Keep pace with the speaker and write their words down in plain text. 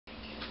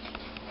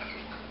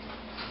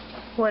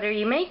What are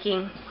you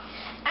making?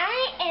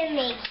 I am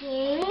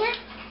making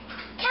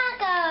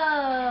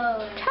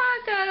tacos.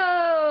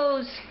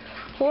 Tacos!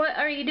 What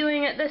are you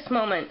doing at this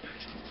moment?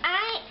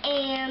 I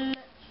am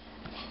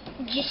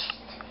just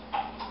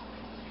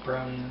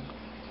browning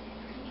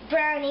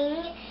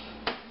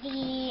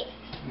the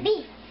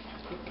beef.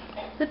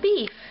 The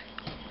beef.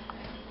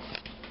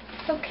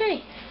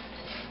 Okay.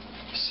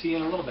 See you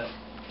in a little bit.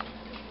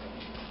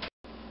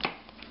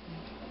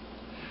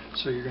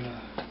 So you're going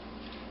to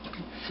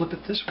flip it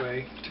this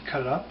way to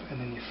cut it up, and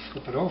then you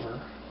flip it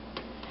over,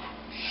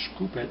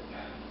 scoop it,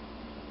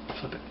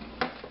 flip it.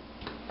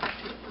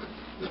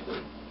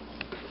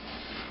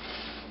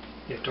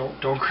 Yeah,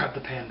 don't grab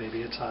the pan,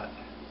 baby, it's hot.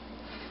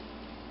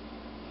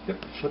 Yep,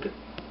 flip it,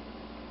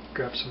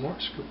 grab some more,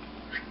 scoop.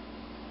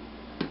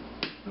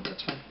 Nope,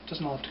 that's fine,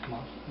 doesn't all have to come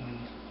off. And then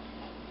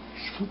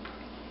scoop,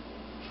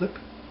 flip,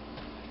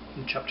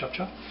 and chop, chop,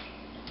 chop.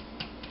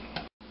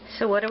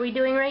 So what are we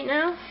doing right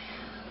now?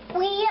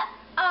 We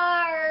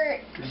are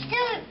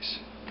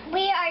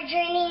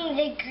draining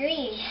the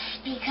grease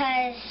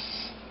because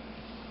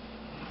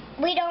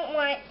we don't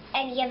want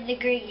any of the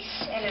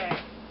grease in our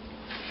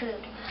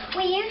food.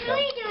 We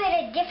usually do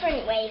it a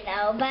different way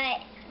though, but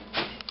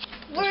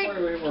That's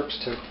the way it works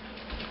too.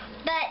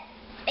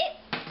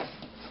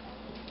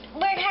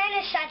 We're kind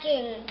of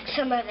sucking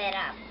some of it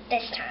up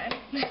this time.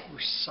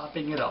 We're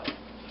sopping it up.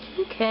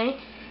 Okay.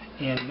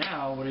 And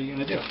now, what are you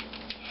going to do?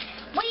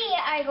 We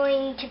are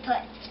going to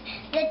put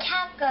the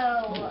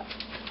taco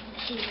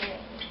seasoning.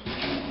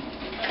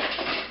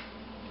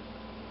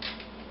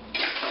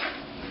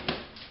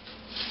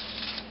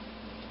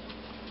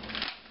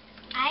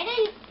 I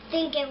didn't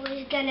think it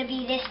was going to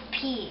be this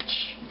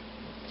peach.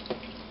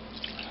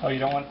 Oh, you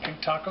don't want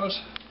pink tacos?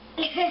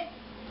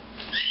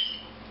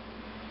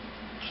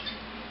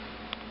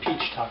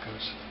 Peach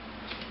tacos.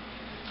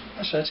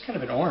 So that's kind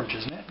of an orange,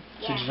 isn't it?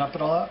 Yeah. Did you dump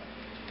it all out?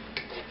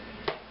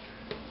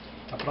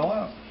 Dump it all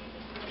out.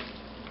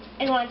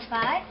 In one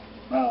spot?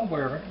 Well,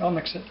 wherever. I'll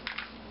mix it.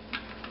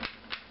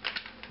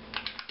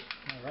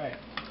 Alright.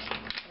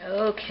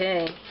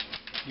 Okay.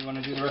 You want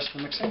to do the rest of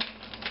the mixing?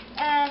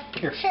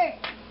 Here. Sure.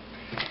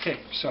 Okay,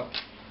 so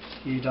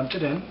you dumped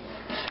it in.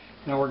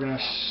 Now we're going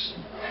to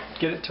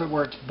get it to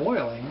where it's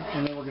boiling,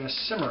 and then we're going to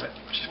simmer it,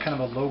 which is kind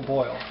of a low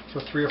boil,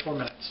 for 3 or 4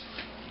 minutes.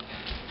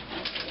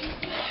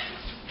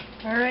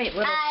 Alright,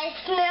 I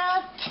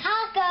smell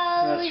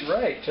tacos. That's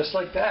right, just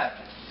like that.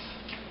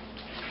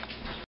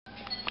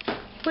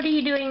 what are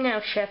you doing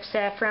now, Chef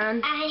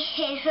Saffron? I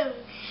am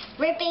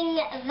ripping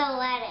the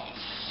lettuce.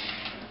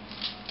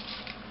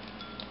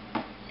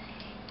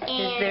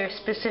 Is there a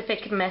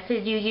specific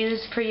method you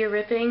use for your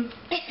ripping?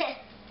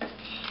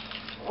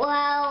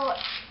 Well,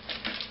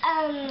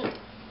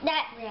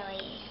 not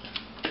really.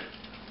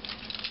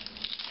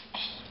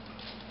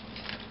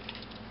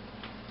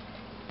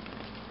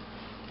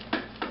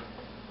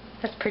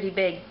 That's pretty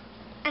big.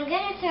 I'm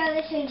going to throw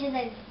this into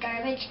the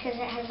garbage because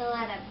it has a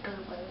lot of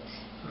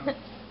boo-boos.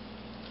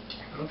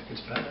 I don't think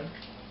it's bad.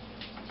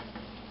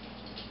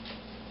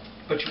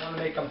 But you want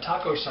to make them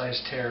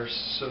taco-sized tears,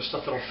 so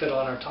stuff that'll fit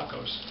on our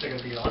tacos. They're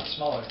going to be a lot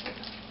smaller.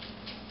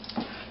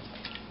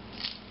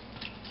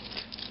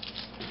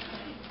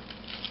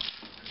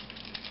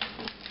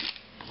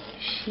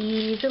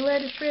 She's a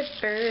lettuce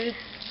ripper.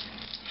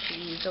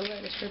 She's a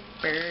lettuce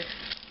ripper.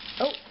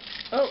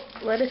 Oh,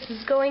 lettuce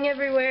is going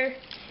everywhere.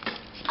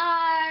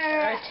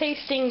 Our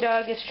tasting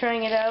dog is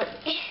trying it out.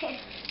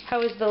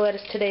 How is the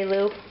lettuce today,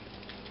 Lou?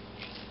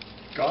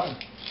 Gone.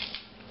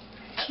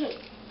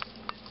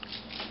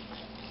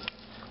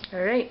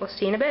 Alright, we'll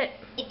see you in a bit.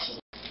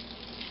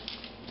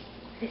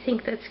 I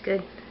think that's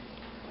good.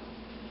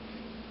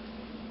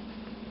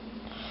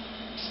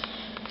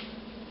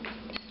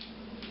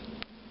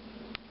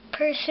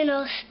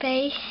 Personal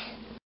space.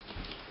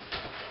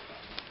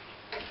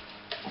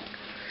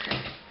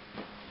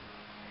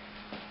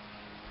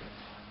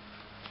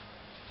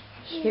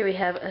 Here we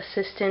have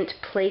assistant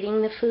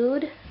plating the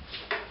food.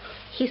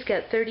 He's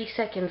got 30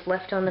 seconds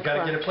left on the clock.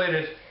 Gotta get it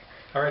plated.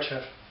 Alright,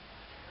 Chef.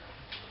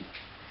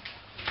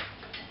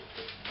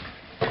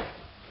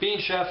 Bean,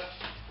 Chef.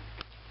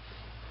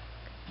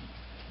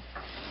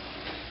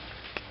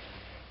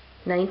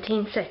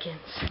 19 seconds.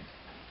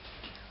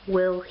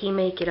 Will he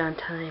make it on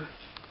time?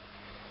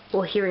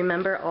 Will he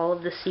remember all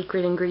of the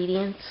secret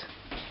ingredients?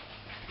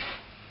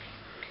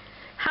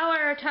 How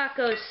are our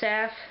tacos,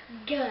 Saf?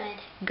 Good.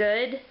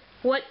 Good?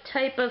 What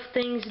type of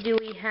things do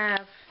we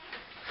have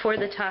for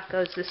the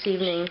tacos this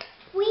evening?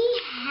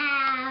 We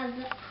have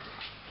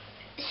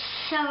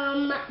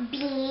some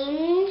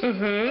beans,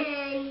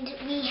 and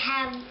we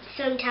have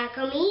some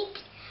taco meat.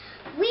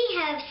 We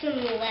have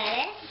some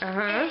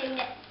lettuce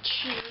and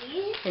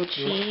cheese. And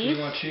cheese?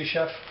 You want cheese,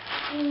 Chef?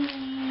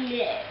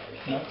 No.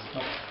 No?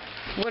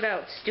 What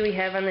else do we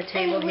have on the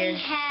table And here? we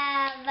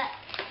have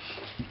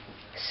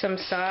Some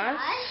sauce.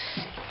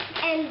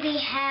 And we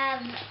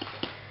have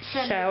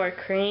some sour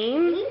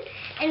cream.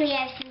 And we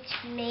have some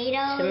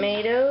tomatoes.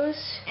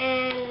 Tomatoes.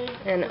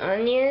 And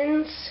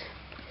onions.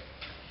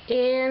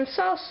 And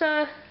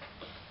salsa.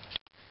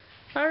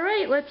 All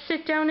right, let's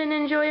sit down and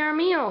enjoy our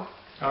meal.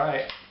 All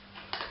right.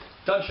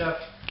 Done, Chef.